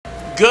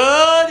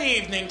Good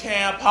evening,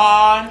 Camp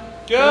Pod.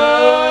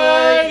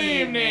 Good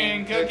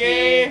evening,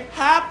 Cookie.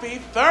 Happy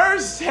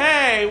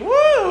Thursday.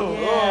 Woo!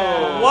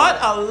 Yeah. What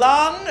a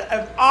long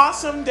and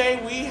awesome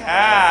day we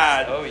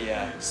had. Oh,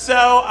 yeah. So,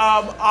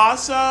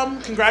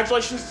 awesome.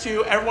 Congratulations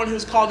to everyone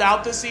who's called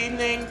out this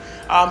evening.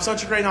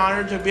 Such a great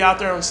honor to be out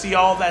there and see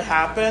all of that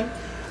happen.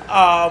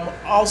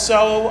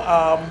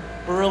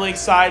 We're really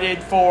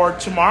excited for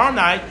tomorrow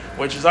night,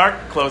 which is our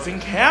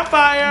closing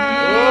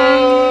campfire.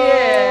 Ooh,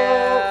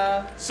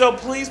 yeah. So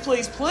please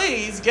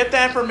get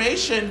that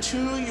information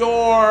to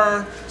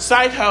your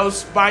site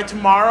host by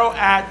tomorrow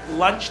at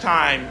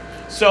lunchtime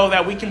so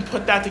that we can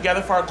put that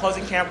together for our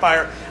closing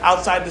campfire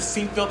outside the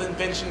Sinkfield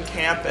Invention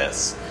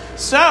campus.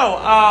 So,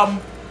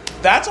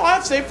 that's all I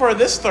have to say for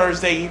this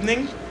Thursday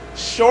evening.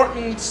 Short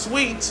and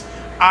sweet.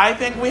 I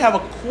think we have a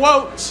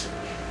quote.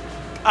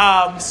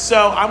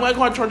 So I'm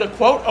going to turn the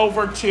quote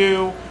over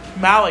to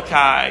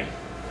Malachi.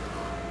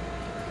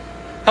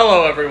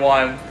 Hello,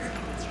 everyone.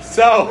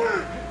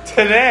 So,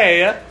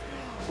 today,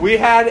 we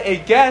had a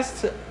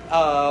guest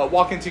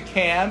walk into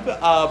camp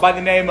by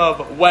the name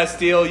of Wes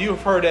Steele.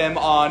 You've heard him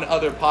on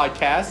other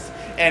podcasts,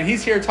 and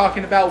he's here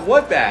talking about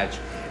Wood Badge.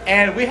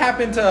 And we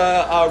happened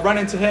to run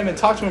into him and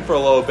talk to him for a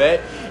little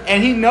bit,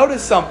 and he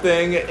noticed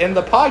something in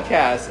the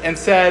podcast and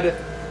said,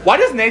 "Why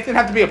does Nathan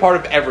have to be a part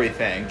of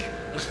everything?"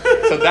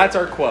 So that's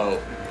our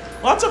quote.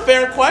 Well, that's a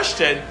fair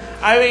question.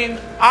 I mean,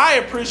 I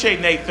appreciate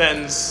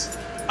Nathan's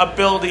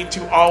ability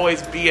to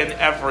always be in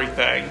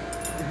everything.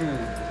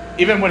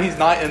 Even when he's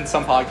not in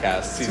some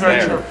podcasts, he's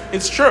there. True.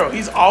 It's true.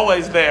 He's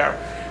always there.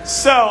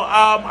 So,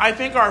 I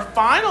think our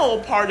final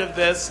part of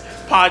this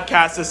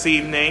podcast this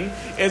evening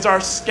is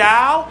our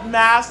Scout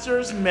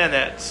Masters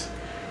Minute,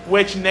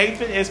 which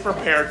Nathan is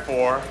prepared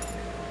for.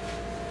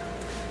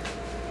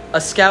 A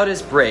scout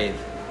is brave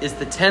is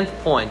the 10th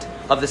point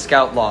of the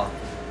Scout Law.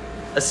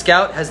 A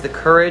scout has the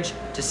courage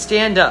to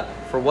stand up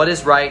for what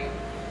is right,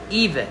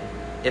 even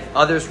if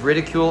others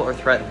ridicule or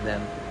threaten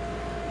them.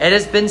 It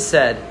has been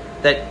said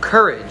that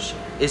courage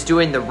is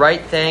doing the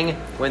right thing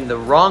when the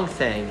wrong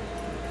thing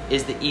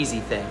is the easy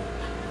thing.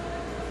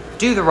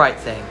 Do the right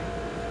thing.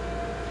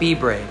 Be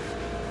brave.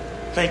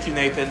 Thank you,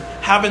 Nathan.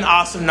 Have an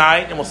awesome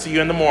night, and we'll see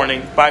you in the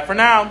morning. Bye for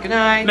now. Good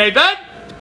night. Nathan?